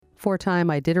Four-time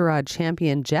Iditarod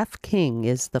champion Jeff King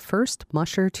is the first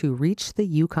musher to reach the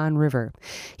Yukon River.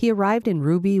 He arrived in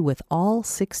Ruby with all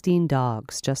 16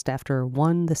 dogs just after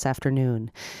 1 this afternoon.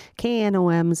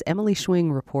 KNOM's Emily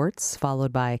Schwing reports,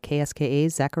 followed by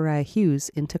KSKA's Zachariah Hughes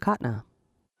in Takotna.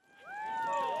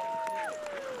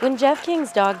 When Jeff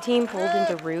King's dog team pulled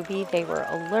into Ruby, they were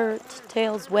alert,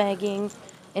 tails wagging.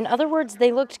 In other words,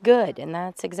 they looked good, and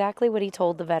that's exactly what he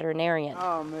told the veterinarian.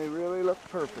 They really look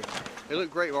perfect. They look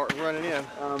great running in.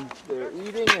 They're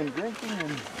eating and drinking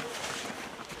and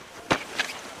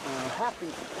happy.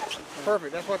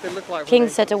 Perfect, that's what they look like.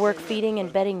 King's set to work feeding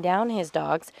and bedding down his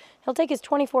dogs. He'll take his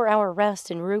 24-hour rest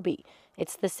in Ruby.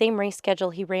 It's the same race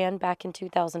schedule he ran back in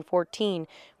 2014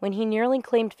 when he nearly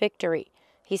claimed victory.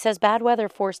 He says bad weather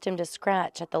forced him to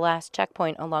scratch at the last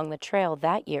checkpoint along the trail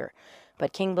that year.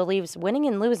 But King believes winning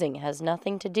and losing has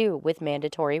nothing to do with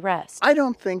mandatory rest. I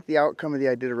don't think the outcome of the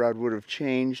Iditarod would have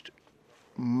changed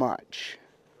much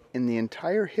in the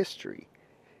entire history,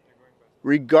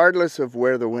 regardless of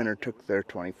where the winner took their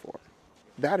 24.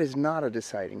 That is not a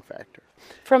deciding factor.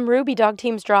 From Ruby, dog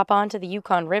teams drop onto the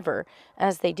Yukon River.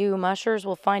 As they do, mushers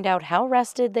will find out how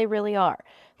rested they really are.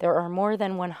 There are more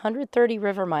than 130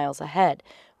 river miles ahead,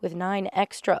 with 9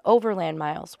 extra overland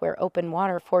miles where open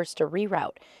water forced a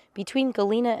reroute between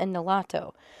Galena and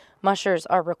Nulato. Mushers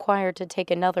are required to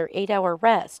take another 8-hour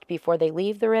rest before they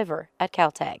leave the river at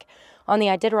Caltag. On the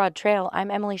Iditarod Trail, I'm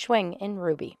Emily Schwing in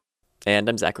Ruby. And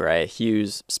I'm Zachariah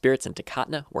Hughes. Spirits in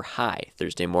Takotna were high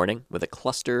Thursday morning, with a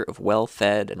cluster of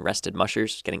well-fed and rested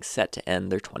mushers getting set to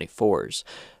end their 24s.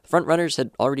 The front runners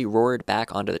had already roared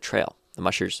back onto the trail. The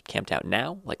mushers camped out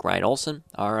now, like Ryan Olson,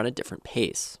 are on a different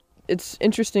pace. It's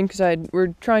interesting because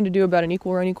we're trying to do about an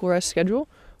equal run, equal rest schedule,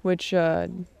 which I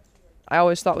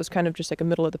always thought was kind of just like a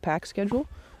middle-of-the-pack schedule,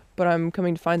 but I'm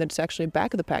coming to find that it's actually a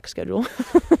back-of-the-pack schedule.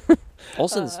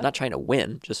 Olson's not trying to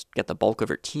win, just get the bulk of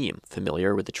her team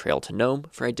familiar with the trail to Nome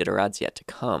for Iditarod's yet to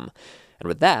come. And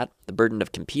with that, the burden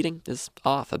of competing is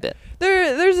off a bit.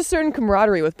 There's a certain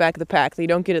camaraderie with back-of-the-pack that you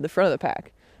don't get at the front of the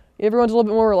pack. Everyone's a little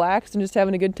bit more relaxed and just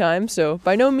having a good time, so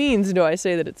by no means do I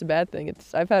say that it's a bad thing.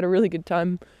 I've had a really good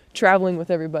time traveling with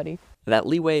everybody. That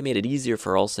leeway made it easier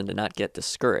for Olson to not get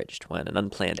discouraged when an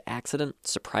unplanned accident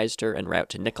surprised her en route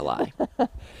to Nikolai.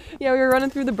 Yeah, we were running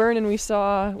through the burn and we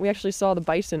actually saw the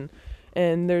bison,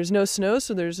 and there's no snow,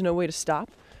 so there's no way to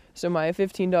stop. So my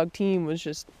 15-dog team was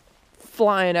just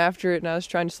flying after it, and I was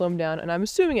trying to slow him down, and I'm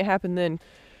assuming it happened then.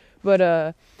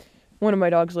 But one of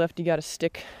my dogs left. He got a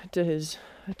stick to his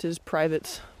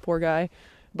privates, poor guy.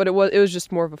 But it was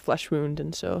just more of a flesh wound,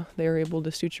 and so they were able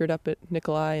to suture it up at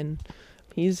Nikolai, and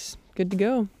he's good to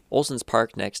go. Olson's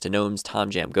parked next to Nome's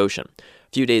Tom Jamgoshen.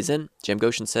 A few days in,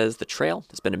 Jamgoshen says the trail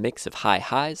has been a mix of high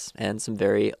highs and some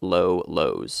very low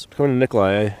lows. Coming to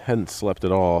Nikolai, I hadn't slept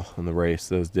at all in the race.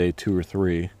 That was day 2 or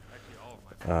 3.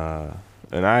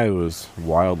 And I was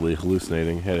wildly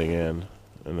hallucinating heading in,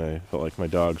 and I felt like my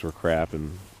dogs were crap,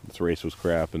 and this race was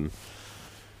crap, and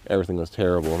everything was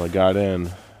terrible. And I got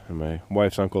in, and my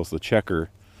wife's uncle's the checker,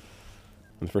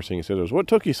 and the first thing he said was, "What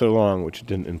took you so long?" which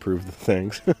didn't improve the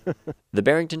things. The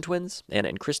Barrington twins, Anna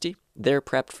and Christy, they're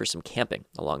prepped for some camping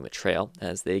along the trail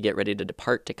as they get ready to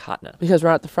depart to Takotna. Because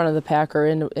we're at the front of the pack or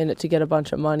in it to get a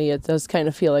bunch of money, it does kind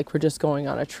of feel like we're just going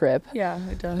on a trip. Yeah,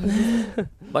 it does.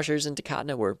 Mushers in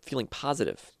Takotna were feeling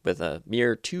positive, with a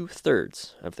mere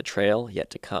 2/3 of the trail yet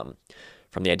to come.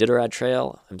 From the Iditarod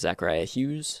Trail, I'm Zachariah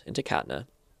Hughes in Takotna.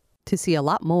 To see a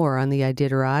lot more on the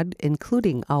Iditarod,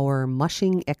 including our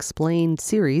Mushing Explained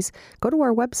series, go to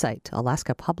our website,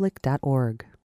 alaskapublic.org.